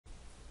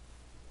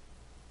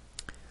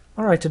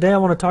All right, today I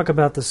want to talk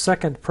about the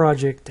second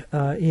project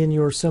in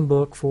your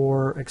SimBook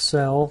for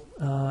Excel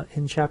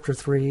in Chapter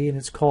 3, and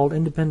it's called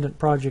Independent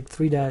Project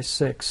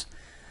 3-6.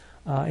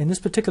 In this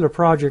particular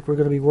project, we're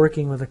going to be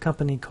working with a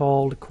company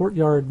called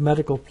Courtyard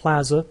Medical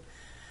Plaza,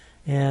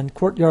 and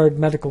Courtyard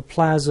Medical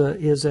Plaza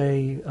is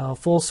a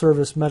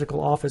full-service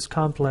medical office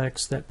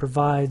complex that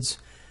provides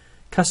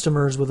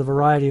customers with a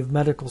variety of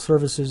medical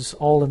services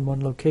all in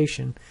one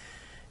location.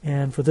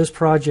 And for this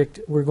project,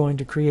 we're going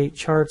to create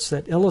charts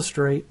that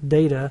illustrate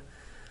data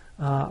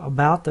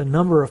about the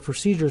number of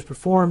procedures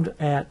performed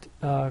at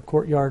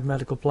Courtyard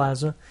Medical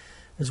Plaza,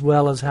 as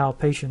well as how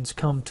patients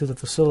come to the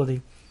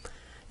facility.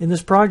 In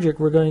this project,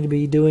 we're going to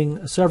be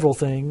doing several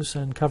things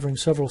and covering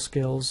several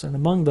skills, and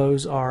among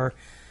those are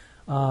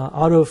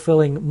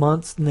auto-filling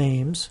month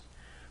names.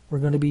 We're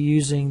going to be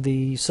using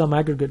the sum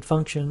aggregate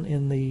function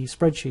in the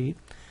spreadsheet.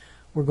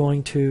 We're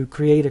going to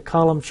create a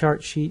column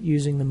chart sheet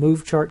using the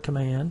move chart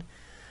command.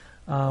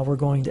 We're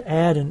going to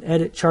add and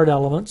edit chart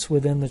elements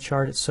within the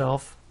chart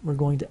itself. We're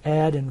going to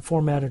add and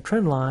format a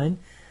trend line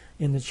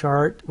in the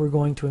chart. We're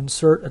going to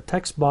insert a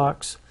text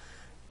box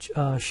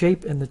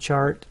shape in the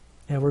chart,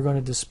 and we're going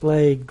to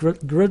display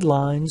grid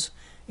lines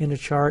in a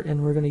chart,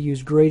 and we're going to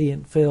use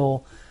gradient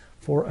fill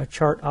for a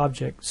chart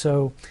object.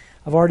 So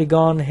I've already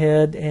gone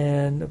ahead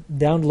and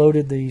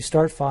downloaded the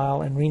start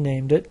file and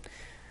renamed it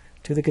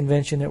to the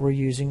convention that we're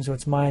using. So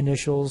it's my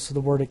initials,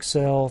 the word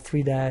Excel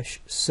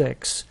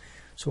 3-6.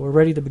 So we're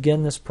ready to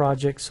begin this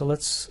project. So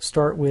let's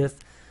start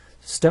with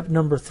step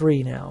number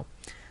 3 now.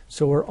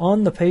 So we're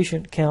on the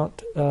patient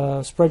count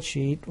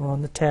spreadsheet. We're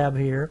on the tab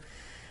here.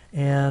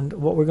 And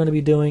what we're going to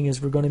be doing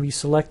is we're going to be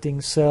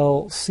selecting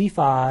cell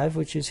C5,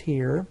 which is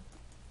here.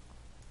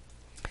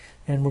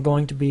 And we're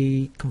going to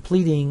be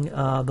completing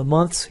the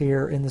months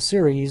here in the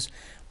series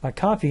by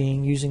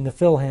copying using the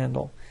fill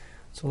handle.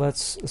 So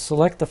let's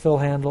select the fill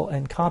handle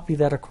and copy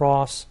that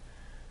across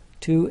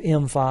to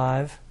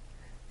M5.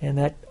 And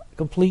that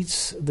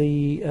completes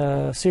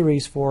the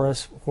series for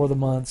us for the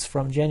months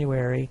from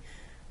January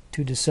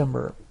to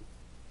December.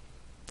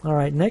 All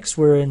right, next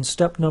we're in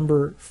step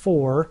number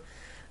 4,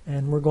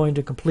 and we're going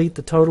to complete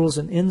the totals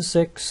in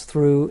N6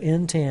 through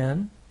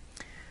N10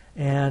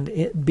 and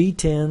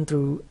B10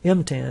 through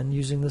M10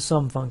 using the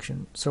sum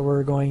function. So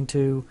we're going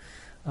to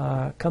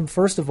come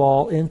first of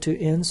all into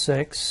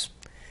N6,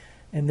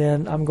 and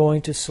then I'm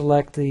going to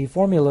select the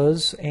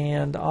formulas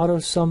and auto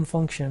sum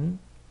function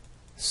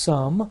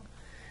sum.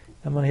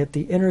 I'm going to hit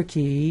the enter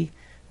key,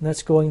 and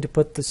that's going to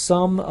put the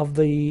sum of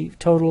the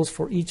totals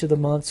for each of the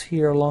months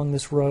here along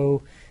this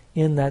row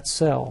in that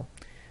cell.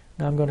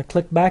 Now I'm going to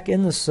click back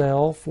in the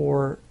cell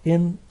for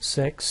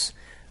N6,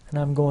 and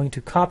I'm going to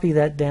copy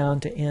that down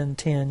to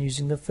N10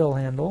 using the fill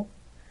handle,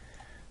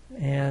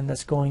 and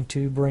that's going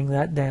to bring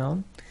that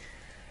down.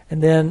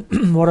 And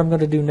then what I'm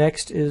going to do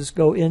next is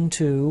go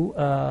into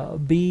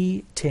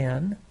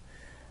B10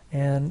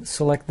 and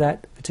select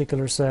that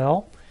particular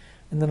cell.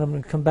 And then I'm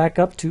going to come back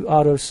up to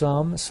auto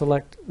sum,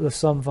 select the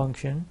sum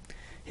function,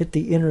 hit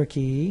the enter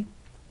key,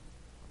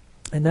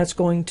 and that's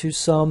going to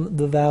sum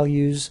the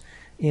values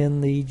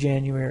in the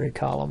January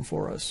column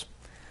for us.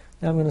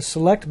 Now I'm going to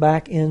select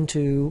back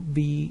into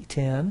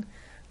B10,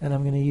 and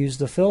I'm going to use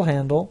the fill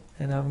handle,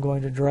 and I'm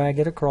going to drag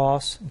it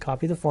across and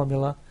copy the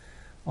formula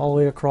all the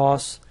way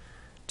across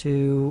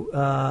to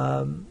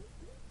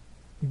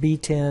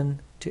B10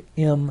 to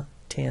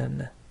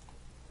M10.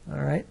 All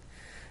right.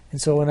 And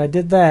so when I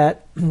did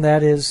that,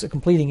 that is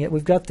completing it.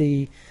 We've got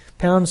the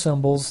pound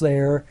symbols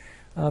there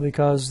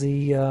because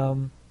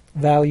the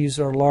values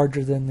are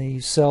larger than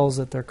the cells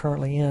that they're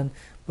currently in,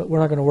 but we're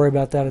not going to worry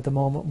about that at the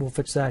moment. We'll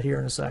fix that here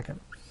in a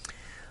second.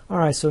 All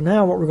right, so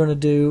now what we're going to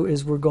do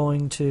is we're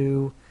going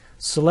to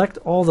select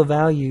all the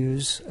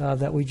values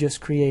that we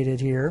just created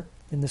here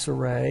in this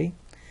array.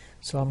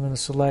 So I'm going to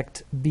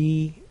select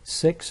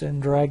B6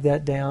 and drag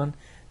that down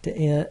to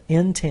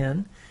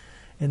N10.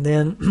 And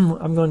then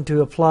I'm going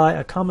to apply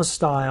a comma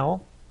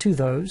style to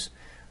those.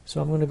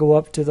 So I'm going to go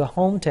up to the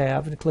Home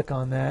tab and click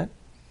on that,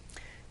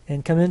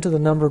 and come into the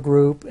number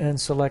group and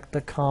select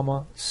the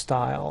comma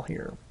style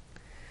here.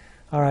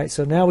 All right,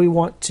 so now we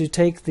want to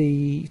take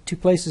the 2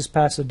 places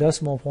past the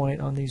decimal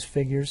point on these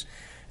figures,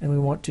 and we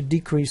want to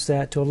decrease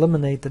that to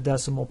eliminate the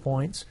decimal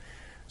points.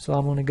 So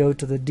I'm going to go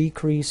to the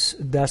decrease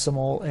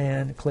decimal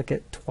and click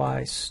it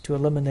twice to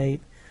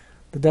eliminate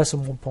the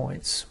decimal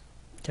points.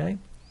 Okay.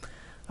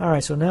 All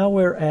right, so now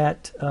we're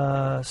at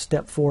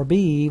step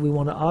 4B. We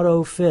want to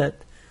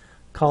auto-fit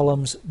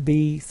columns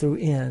B through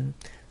N.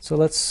 So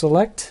let's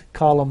select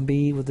column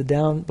B with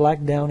the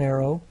black down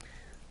arrow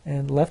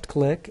and left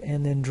click,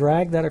 and then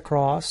drag that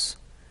across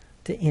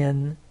to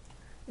N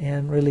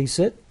and release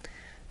it.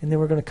 And then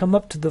we're going to come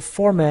up to the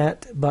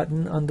Format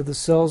button under the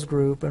Cells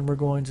group, and we're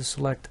going to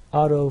select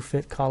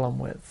Auto-Fit Column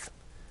Width,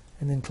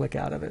 and then click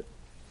out of it.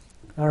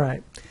 All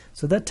right,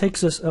 so that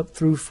takes us up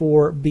through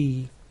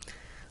 4B.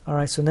 All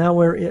right, so now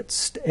we're at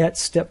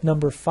step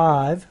number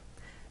 5,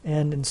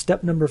 and in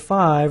step number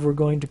 5 we're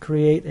going to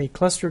create a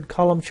clustered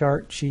column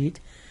chart sheet,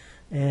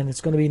 and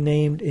it's going to be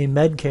named a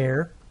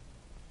Medcare.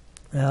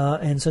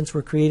 And since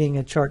we're creating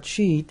a chart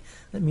sheet,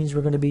 that means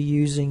we're going to be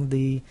using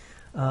the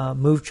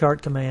move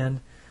chart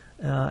command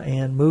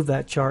and move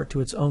that chart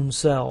to its own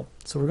cell.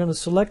 So we're going to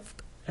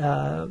select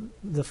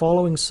the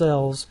following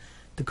cells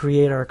to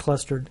create our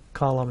clustered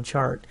column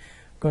chart.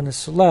 We're going to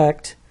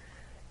select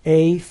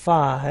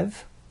A5,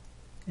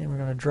 and we're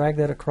going to drag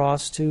that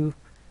across to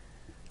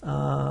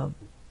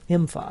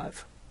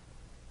M5.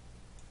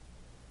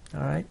 All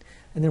right,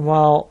 and then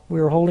while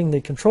we're holding the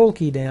control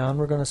key down,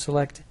 we're going to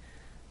select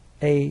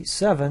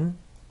A7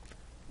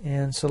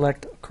 and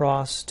select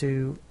across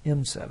to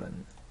M7.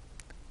 And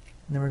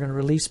then we're going to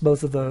release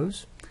both of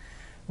those.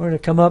 We're going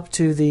to come up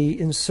to the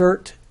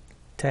Insert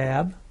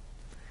tab,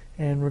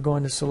 and we're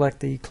going to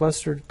select the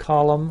Clustered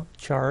Column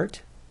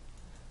Chart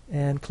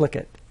and click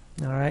it.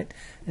 All right,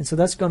 and so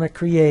that's going to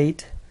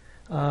create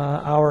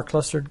our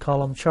clustered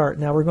column chart.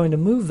 Now we're going to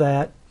move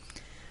that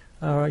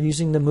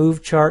using the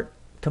Move Chart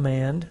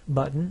command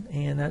button,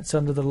 and that's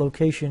under the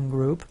Location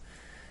group.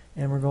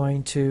 And we're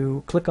going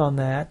to click on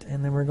that,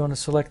 and then we're going to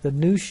select the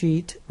New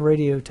Sheet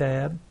Radio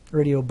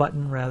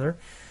button rather,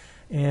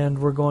 and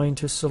we're going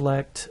to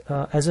select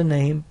as a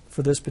name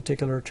for this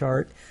particular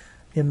chart,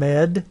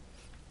 Emed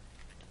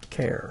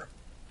Care.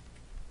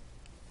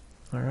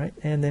 All right,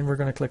 and then we're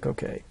going to click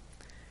OK.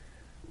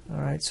 All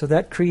right, so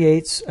that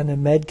creates an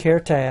Emed Care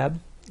tab,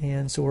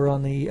 and so we're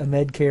on the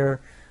Emed Care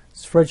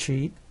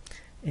spreadsheet,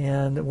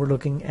 and we're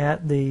looking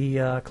at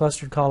the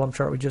clustered column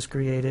chart we just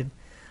created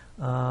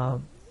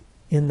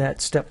in that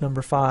step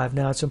number 5.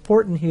 Now it's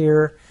important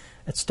here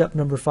at step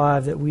number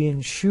 5 that we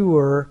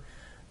ensure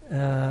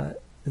that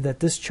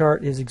this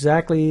chart is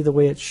exactly the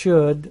way it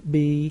should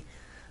be,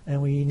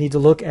 and we need to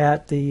look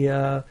at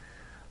the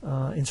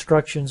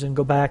instructions and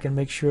go back and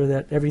make sure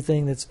that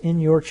everything that's in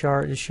your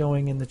chart is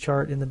showing in the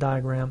chart in the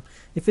diagram.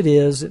 If it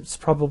is, it's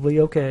probably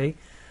okay.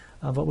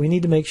 But we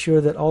need to make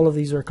sure that all of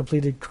these are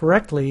completed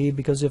correctly,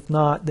 because if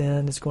not,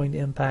 then it's going to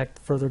impact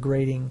further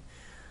grading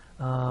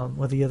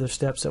with the other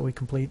steps that we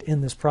complete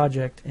in this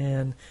project,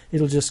 and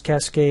it'll just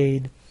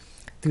cascade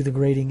through the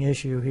grading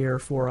issue here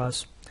for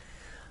us.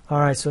 All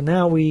right, so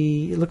now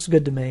it looks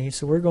good to me.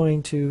 So we're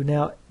going to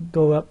now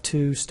go up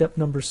to step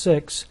number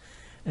 6,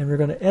 and we're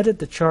going to edit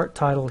the chart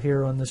title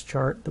here on this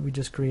chart that we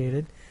just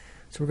created.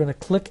 So we're going to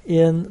click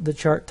in the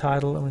chart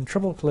title, and then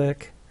triple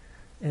click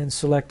and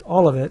select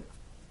all of it.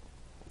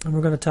 And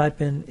we're going to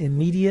type in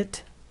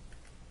Immediate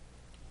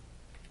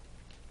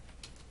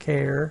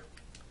Care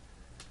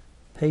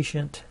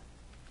Patient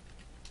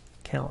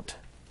Count.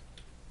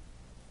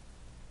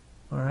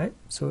 All right,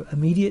 so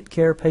Immediate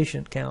Care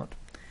Patient Count.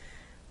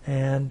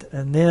 And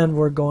then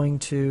we're going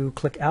to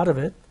click out of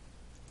it.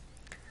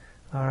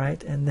 All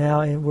right, and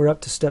now we're up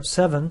to step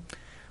 7.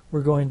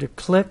 We're going to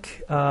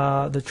click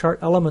the Chart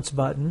Elements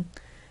button,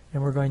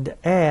 and we're going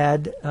to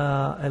add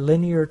a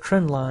linear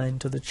trend line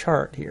to the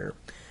chart here.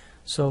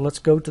 So let's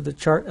go to the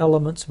Chart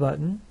Elements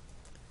button,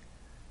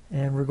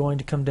 and we're going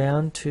to come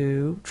down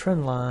to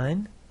Trend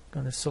Line.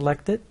 Going to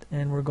select it,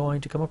 and we're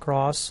going to come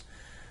across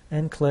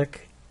and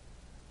click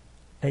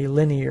a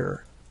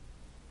linear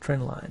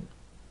trend line.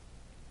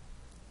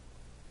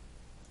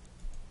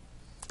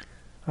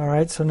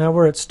 Alright, so now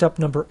we're at step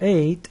number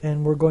 8,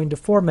 and we're going to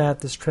format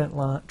this trend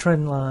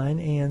line,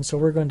 and so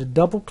we're going to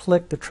double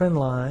click the trend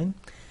line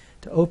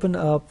to open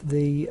up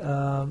the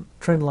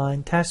trend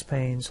line task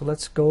pane. So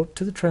let's go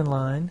to the trend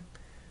line,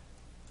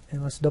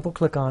 and let's double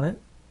click on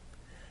it,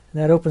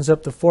 and that opens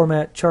up the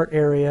format chart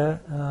area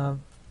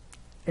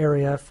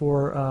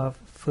for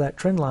that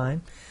trend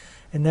line.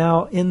 And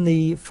now in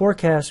the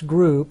forecast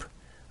group,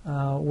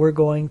 we're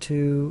going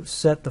to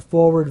set the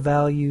forward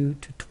value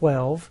to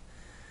 12.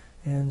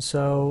 And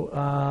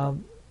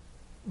so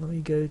let me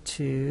go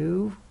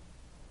to,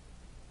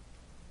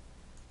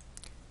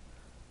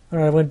 all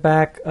right, I went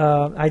back,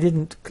 I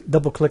didn't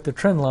double click the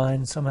trend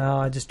line somehow,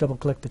 I just double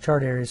clicked the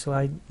chart area, so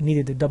I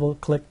needed to double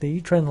click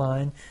the trend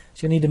line.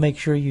 So you need to make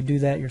sure you do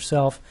that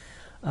yourself.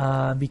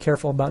 Be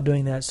careful about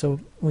doing that. So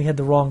we had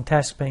the wrong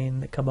task pane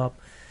that come up.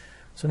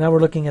 So now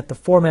we're looking at the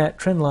Format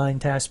Trend Line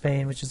task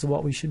pane, which is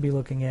what we should be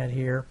looking at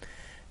here.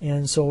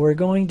 And so we're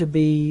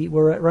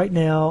at right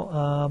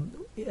now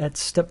at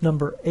step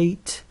number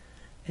 8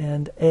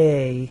 and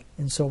A,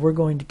 and so we're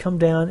going to come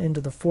down into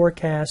the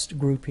forecast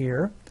group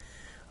here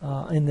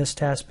in this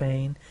task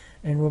pane,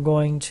 and we're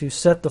going to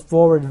set the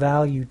forward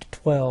value to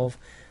 12.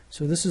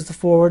 So this is the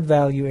forward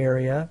value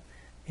area,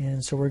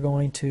 and so we're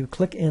going to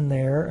click in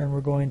there, and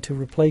we're going to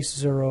replace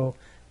 0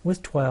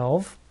 with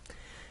 12,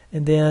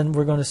 and then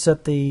we're going to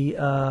set the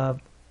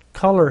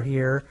color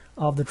here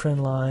of the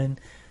trend line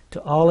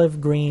to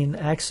olive green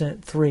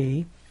accent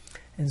 3,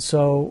 and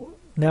so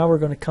now we're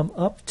going to come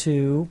up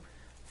to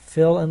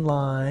fill and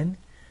line,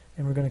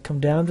 and we're going to come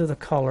down to the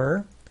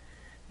color,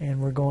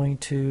 and we're going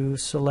to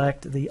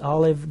select the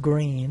olive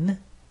green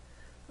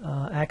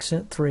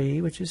accent 3,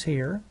 which is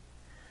here,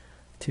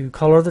 to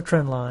color the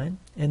trend line,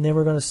 and then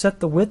we're going to set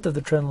the width of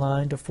the trend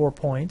line to 4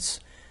 points.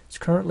 It's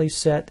currently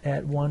set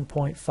at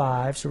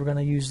 1.5, so we're going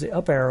to use the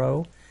up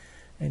arrow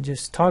and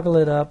just toggle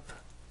it up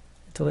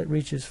until it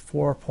reaches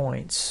 4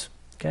 points.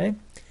 Okay,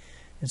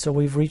 And so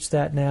we've reached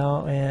that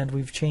now, and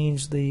we've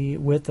changed the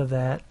width of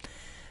that.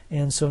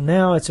 And so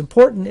now it's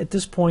important at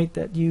this point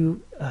that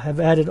you have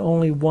added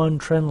only one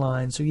trend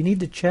line. So you need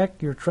to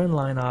check your trend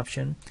line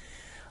option.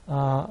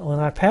 When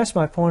I pass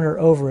my pointer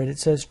over it, it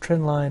says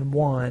trend line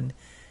 1.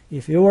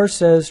 If yours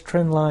says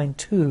trend line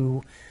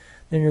 2,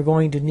 then you're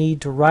going to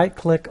need to right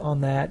click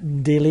on that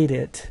and delete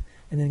it,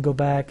 and then go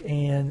back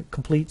and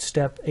complete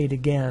step 8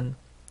 again.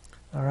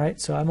 Alright,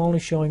 so I'm only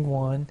showing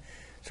 1,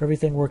 so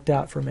everything worked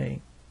out for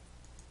me.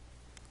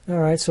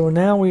 Alright, so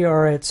now we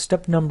are at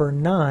step number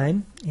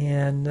 9,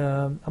 and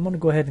I'm going to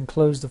go ahead and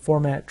close the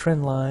Format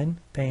Trend Line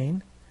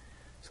pane.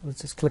 So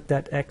let's just click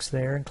that X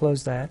there and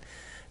close that.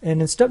 And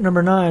in step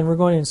number 9, we're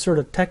going to insert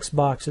a text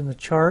box in the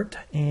chart,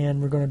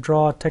 and we're going to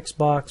draw a text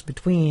box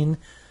between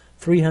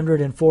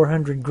 300 and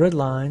 400 grid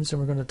lines, and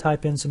we're going to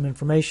type in some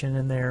information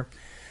in there.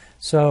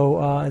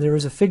 So there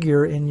is a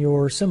figure in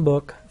your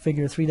SimBook,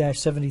 figure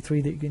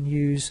 3-73, that you can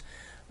use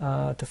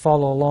to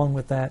follow along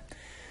with that.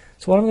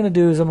 So what I'm going to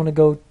do is I'm going to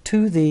go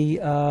to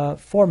the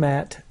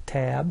Format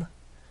tab,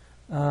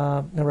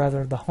 or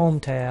rather the Home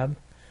tab,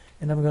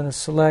 and I'm going to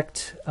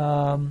select,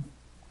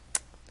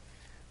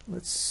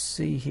 let's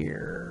see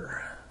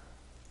here,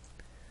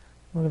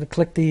 I'm going to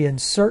click the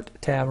Insert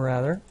tab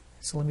rather,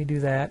 so let me do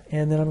that,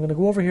 and then I'm going to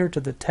go over here to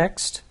the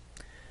Text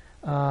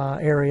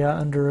area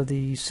under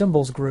the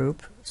Symbols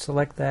group,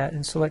 select that,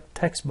 and select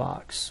Text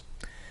Box.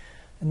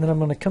 And then I'm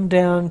going to come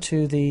down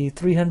to the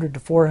 300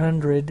 to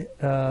 400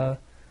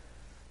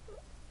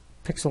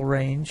 pixel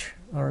range,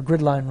 or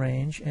grid line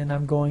range, and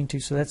I'm going to,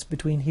 so that's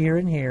between here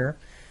and here,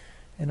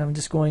 and I'm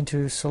just going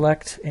to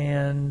select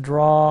and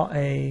draw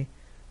a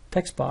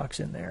text box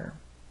in there.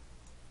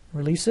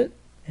 Release it,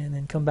 and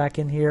then come back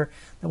in here.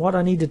 Now what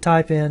I need to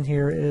type in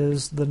here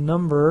is the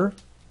number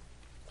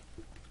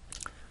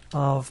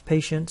of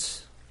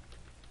patients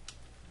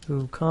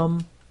who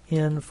come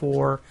in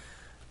for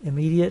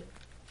immediate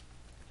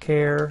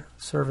care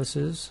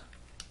services.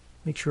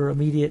 Make sure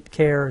immediate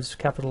care is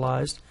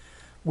capitalized.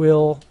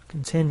 Will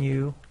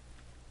continue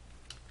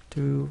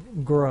to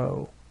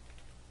grow.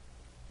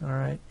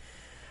 Alright.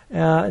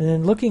 And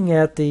then looking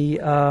at the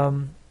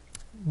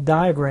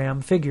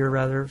diagram, figure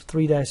rather,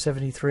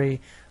 3-73,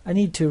 I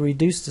need to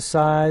reduce the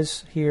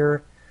size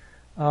here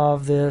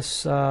of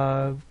this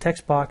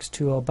text box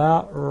to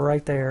about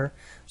right there,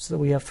 so that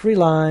we have 3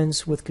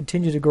 lines with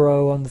continue to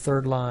grow on the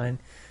 3rd line.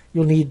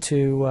 You'll need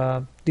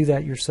to do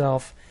that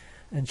yourself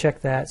and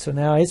check that. So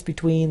now it's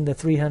between the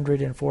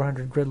 300 and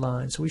 400 grid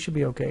lines, so we should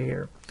be okay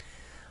here.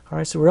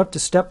 Alright, so we're up to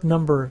step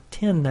number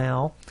 10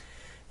 now,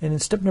 and in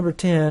step number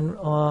 10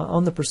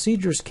 on the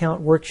Procedures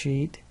Count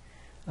worksheet,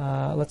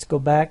 let's go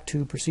back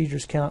to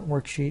Procedures Count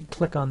worksheet,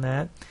 click on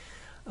that.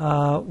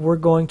 We're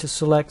going to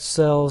select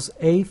cells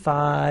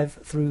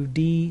A5 through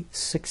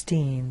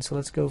D16, so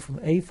let's go from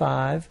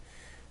A5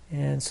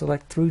 and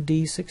select through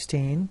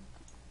D16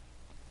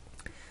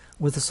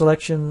 with the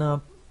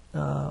selection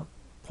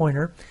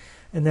pointer.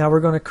 And now we're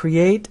going to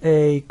create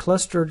a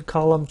clustered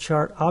column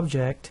chart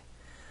object,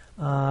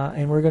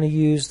 and we're going to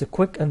use the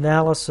Quick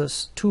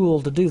Analysis tool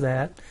to do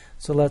that.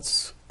 So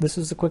this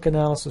is the Quick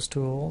Analysis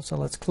tool, so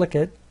let's click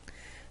it,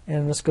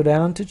 and let's go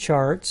down to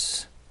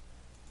Charts,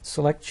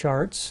 select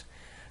Charts,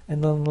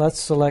 and then let's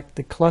select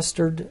the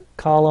clustered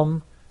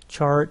column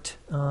chart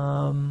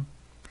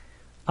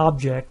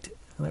object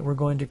that we're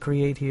going to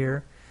create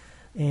here.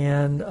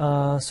 And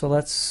so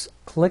let's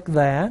click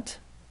that.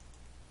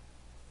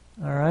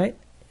 Alright,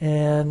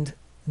 and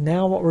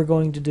now what we're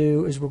going to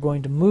do is we're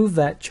going to move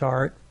that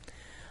chart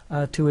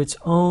to its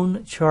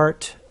own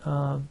chart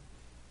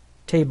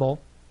table,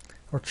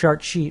 or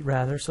chart sheet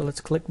rather. So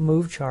let's click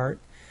Move Chart,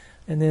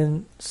 and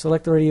then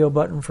select the radio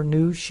button for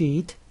New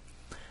Sheet,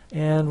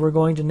 and we're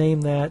going to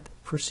name that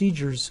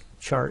Procedures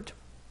Chart.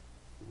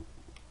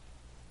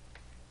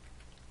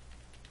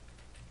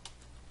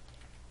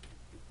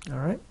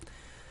 Alright,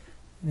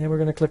 and then we're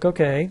going to click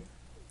OK,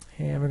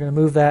 and we're going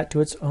to move that to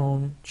its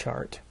own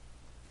chart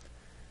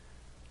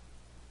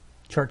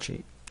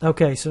sheet.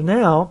 Okay, so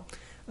now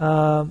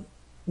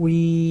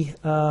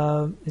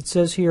it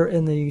says here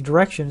in the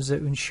directions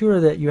that ensure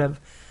that you have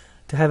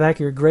to have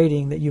accurate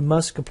grading, that you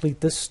must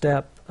complete this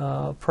step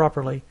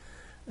properly.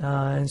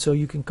 And so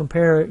you can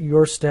compare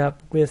your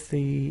step with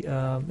the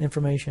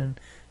information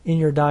in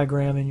your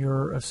diagram in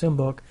your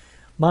SimBook.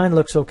 Mine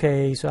looks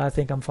okay, so I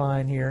think I'm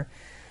fine here.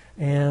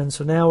 And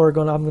so now I'm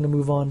going to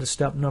move on to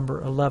step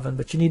number 11,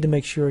 but you need to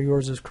make sure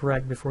yours is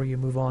correct before you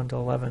move on to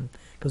 11,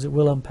 because it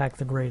will impact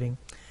the grading.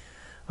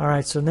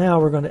 Alright, so now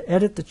we're going to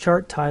edit the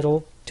chart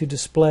title to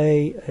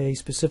display a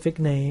specific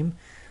name.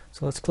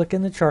 So let's click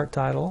in the chart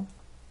title,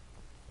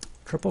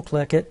 triple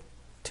click it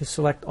to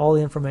select all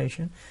the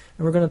information,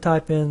 and we're going to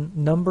type in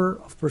number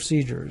of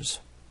procedures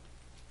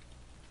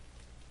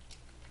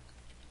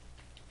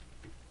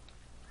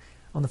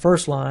on the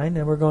first line,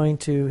 and we're going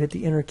to hit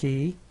the enter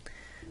key,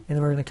 and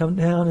then we're going to come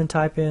down and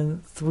type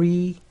in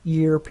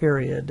 3-year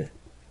period.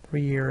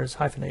 3 years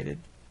hyphenated.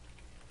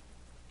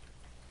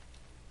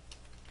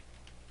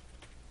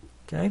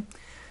 Okay,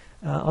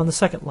 on the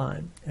second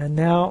line. And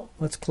now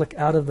let's click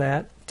out of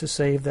that to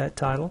save that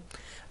title.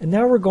 And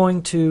now we're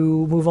going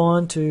to move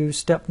on to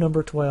step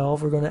number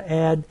 12. We're going to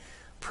add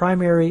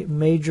primary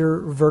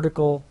major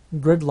vertical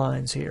grid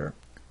lines here.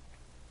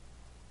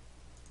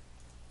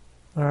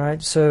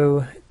 Alright,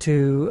 so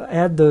to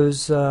add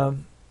those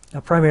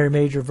primary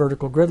major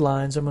vertical grid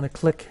lines, I'm going to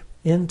click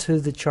into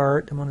the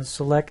chart. I'm going to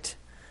select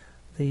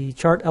the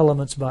Chart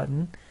Elements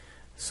button,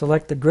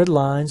 select the grid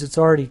lines. It's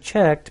already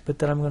checked, but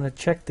then I'm going to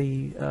check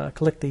the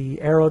click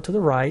the arrow to the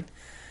right,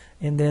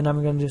 and then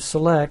I'm going to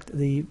select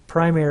the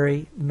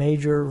primary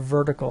major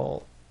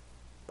vertical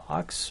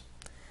box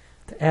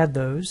to add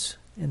those,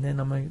 and then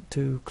I'm going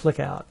to click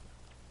out.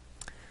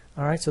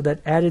 Alright, so that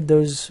added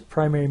those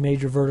primary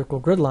major vertical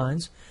grid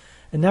lines.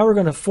 And now we're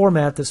going to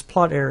format this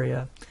plot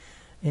area.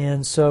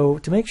 And so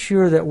to make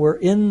sure that we're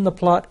in the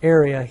plot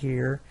area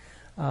here,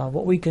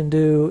 what we can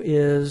do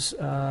is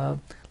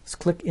let's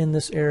click in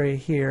this area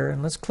here,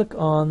 and let's click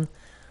on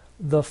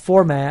the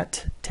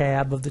Format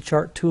tab of the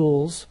Chart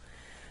Tools,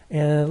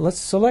 and let's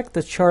select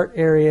the chart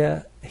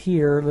area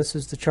here. This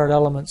is the Chart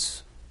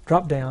Elements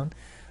drop down,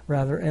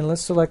 rather, and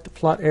let's select the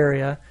plot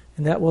area,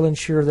 and that will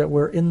ensure that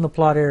we're in the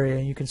plot area.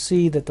 And you can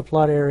see that the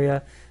plot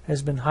area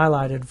has been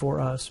highlighted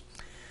for us.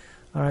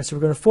 Alright, so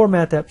we're going to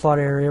format that plot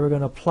area. We're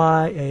going to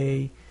apply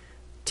a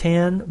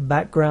 10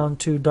 background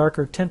to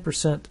darker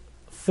 10%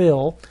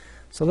 fill.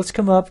 So let's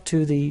come up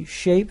to the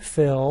Shape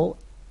Fill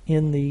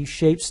in the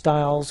Shape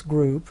Styles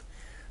group,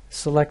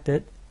 select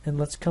it, and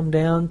let's come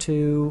down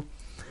to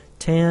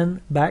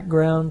 10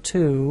 background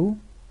to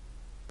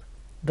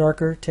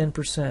darker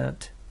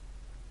 10%.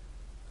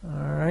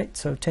 Alright,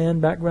 so 10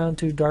 background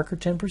to darker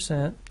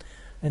 10%,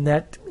 and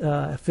that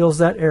fills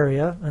that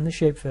area in the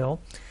Shape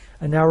Fill.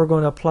 And now we're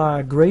going to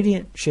apply a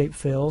gradient shape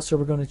fill, so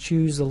we're going to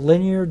choose the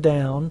linear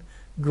down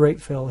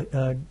gradient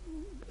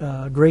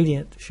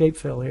shape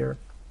fill here.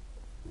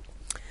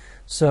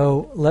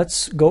 So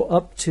let's go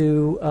up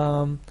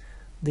to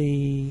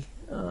the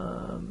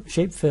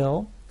shape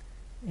fill,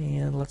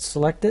 and let's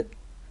select it,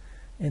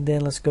 and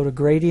then let's go to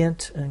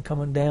gradient and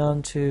coming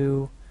down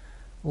to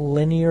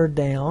linear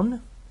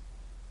down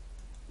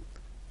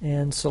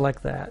and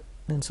select that.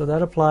 And so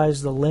that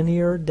applies the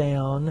linear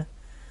down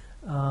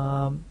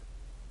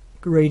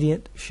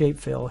gradient shape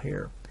fill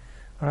here.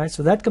 Alright,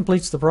 so that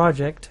completes the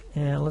project,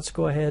 and let's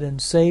go ahead and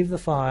save the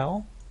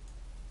file,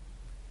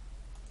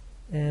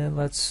 and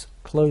let's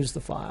close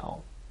the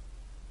file.